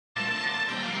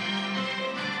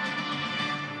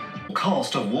The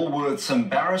cost of Woolworths'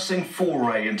 embarrassing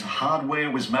foray into hardware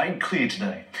was made clear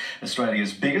today.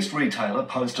 Australia's biggest retailer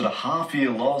posted a half-year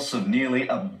loss of nearly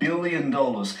 $1 billion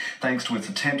thanks to its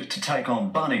attempt to take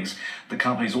on Bunnings. The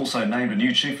company's also named a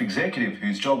new chief executive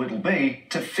whose job it'll be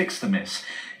to fix the mess.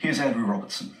 Here's Andrew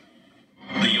Robertson.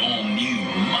 The all-new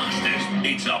Masters,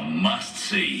 it's a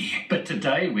must-see. But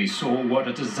today we saw what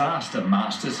a disaster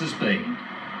Masters has been.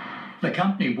 The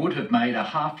company would have made a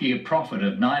half-year profit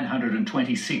of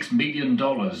 $926 million,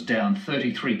 down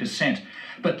 33%.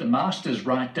 But the Masters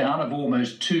write-down of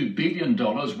almost $2 billion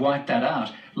wiped that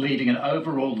out, leaving an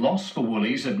overall loss for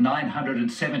Woolies of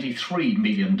 $973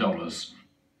 million.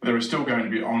 There are still going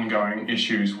to be ongoing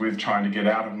issues with trying to get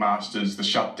out of Masters. The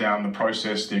shutdown, the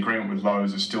process, the agreement with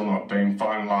Lowe's is still not being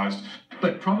finalised.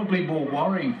 But probably more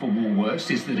worrying for Woolworths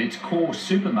is that its core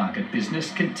supermarket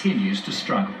business continues to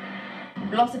struggle.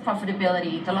 Loss of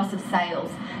profitability, the loss of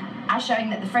sales are showing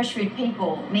that the fresh food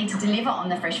people need to deliver on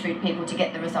the fresh food people to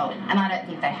get the result, and I don't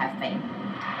think they have been.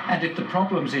 And if the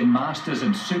problems in Masters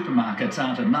and supermarkets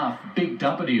aren't enough, Big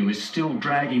W is still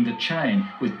dragging the chain,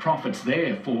 with profits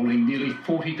there falling nearly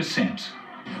 40%.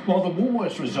 While the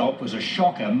Woolworths result was a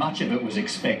shocker, much of it was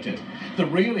expected. The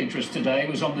real interest today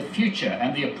was on the future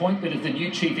and the appointment of the new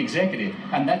chief executive,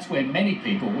 and that's where many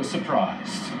people were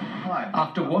surprised.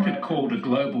 After what it called a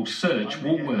global search,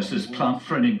 Woolworths has plumped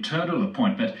for an internal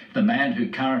appointment, the man who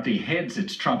currently heads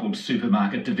its troubled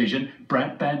supermarket division,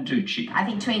 Brad Banducci. I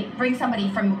think to bring somebody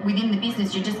from within the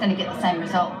business, you're just going to get the same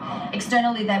result.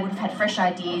 Externally, they would have had fresh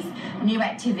ideas, new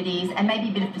activities, and maybe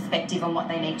a bit of perspective on what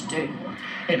they need to do.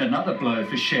 In another blow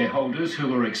for shareholders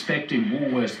who are expecting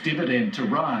Woolworths' dividend to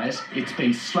rise, it's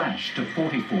been slashed to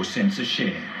 44 cents a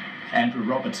share. Andrew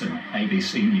Robertson,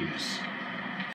 ABC News.